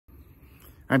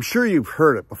I'm sure you've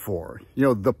heard it before, you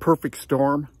know, the perfect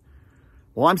storm.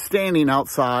 Well, I'm standing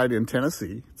outside in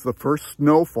Tennessee. It's the first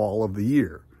snowfall of the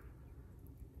year,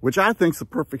 which I think is the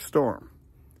perfect storm.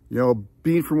 You know,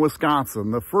 being from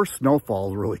Wisconsin, the first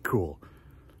snowfall is really cool.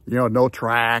 You know, no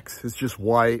tracks, it's just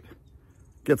white.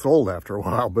 Gets old after a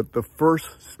while, but the first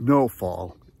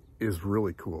snowfall is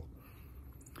really cool.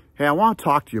 Hey, I want to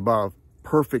talk to you about a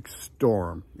perfect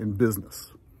storm in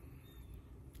business.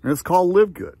 And it's called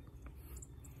LiveGood.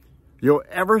 You know,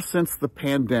 ever since the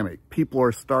pandemic, people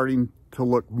are starting to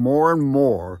look more and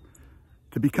more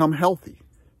to become healthy.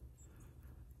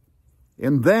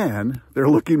 And then they're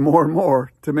looking more and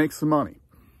more to make some money.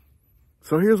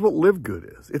 So here's what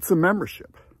LiveGood is. It's a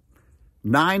membership.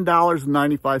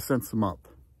 $9.95 a month.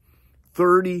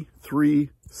 33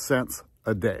 cents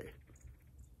a day.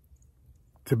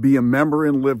 To be a member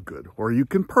in LiveGood, where you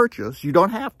can purchase, you don't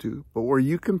have to, but where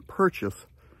you can purchase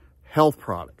health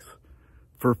products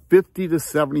for 50 to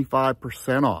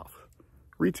 75% off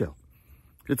retail.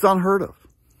 It's unheard of.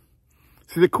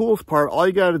 See, the coolest part, all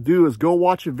you got to do is go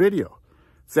watch a video.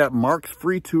 It's at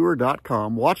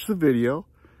marksfreetour.com. Watch the video,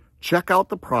 check out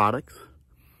the products.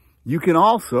 You can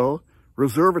also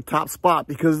reserve a top spot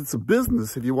because it's a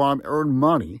business if you want to earn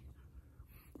money.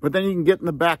 But then you can get in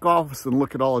the back office and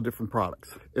look at all the different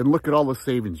products and look at all the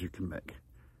savings you can make.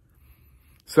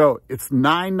 So it's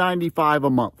 $9.95 a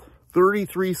month,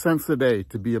 33 cents a day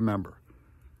to be a member.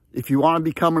 If you want to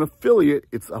become an affiliate,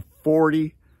 it's a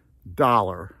 $40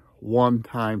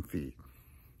 one-time fee.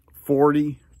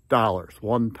 $40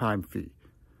 one-time fee.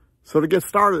 So to get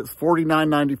started, it's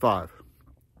 $49.95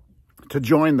 to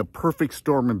join the perfect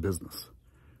storm in business.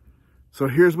 So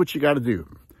here's what you got to do.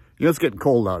 You know, it's getting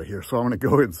cold out of here, so I'm going to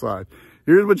go inside.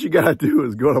 Here's what you got to do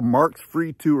is go to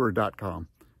marksfreetour.com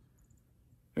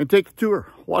and take the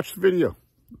tour. Watch the video.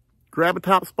 Grab a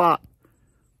top spot.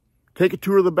 Take a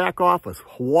tour of the back office.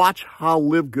 Watch how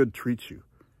LiveGood treats you.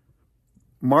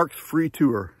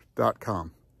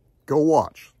 marksfreetour.com. Go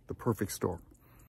watch the perfect storm.